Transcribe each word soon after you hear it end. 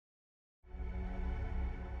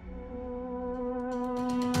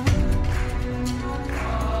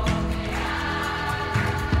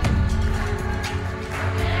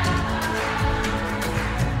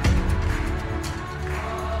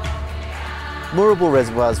Moorabool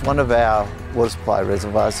Reservoir is one of our water supply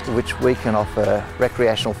reservoirs in which we can offer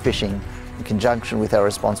recreational fishing in conjunction with our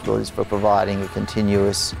responsibilities for providing a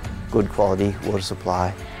continuous, good quality water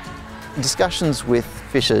supply. In discussions with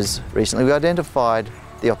fishers recently, we identified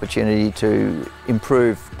the opportunity to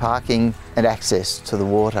improve parking and access to the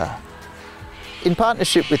water. In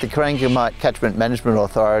partnership with the Corangamite Catchment Management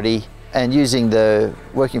Authority and using the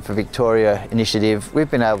Working for Victoria initiative,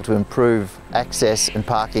 we've been able to improve access and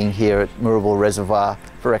parking here at Moorabool Reservoir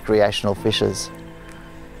for recreational fishers.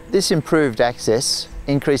 This improved access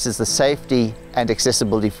increases the safety and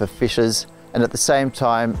accessibility for fishers, and at the same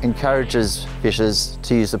time encourages fishers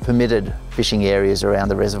to use the permitted fishing areas around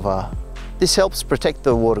the reservoir. This helps protect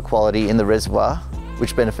the water quality in the reservoir,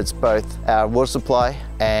 which benefits both our water supply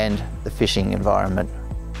and the fishing environment.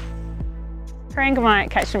 Corangamite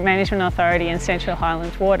Catchment Management Authority and Central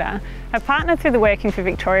Highlands Water have partnered through the Working for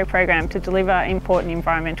Victoria program to deliver important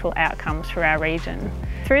environmental outcomes for our region.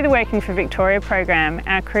 Through the Working for Victoria program,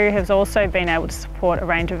 our crew has also been able to support a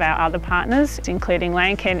range of our other partners, including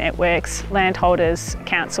landcare networks, landholders,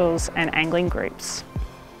 councils and angling groups.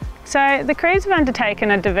 So the crews have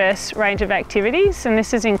undertaken a diverse range of activities, and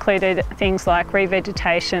this has included things like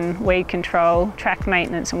revegetation, weed control, track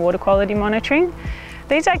maintenance and water quality monitoring.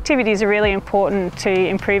 These activities are really important to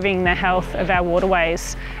improving the health of our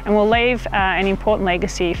waterways and will leave an important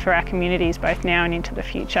legacy for our communities both now and into the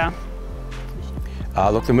future.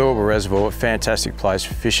 Look, the Moorabool Reservoir, a fantastic place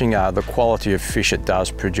for fishing, the quality of fish it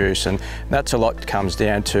does produce, and that's a lot comes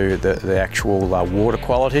down to the actual water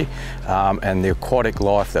quality and the aquatic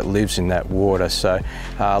life that lives in that water. So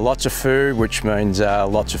lots of food, which means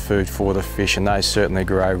lots of food for the fish, and they certainly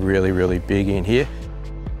grow really, really big in here.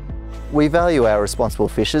 We value our responsible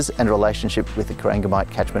fishers and relationship with the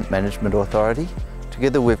Corangamite Catchment Management Authority.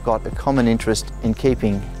 Together we've got a common interest in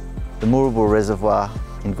keeping the Moorabool Reservoir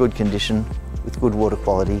in good condition with good water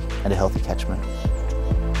quality and a healthy catchment.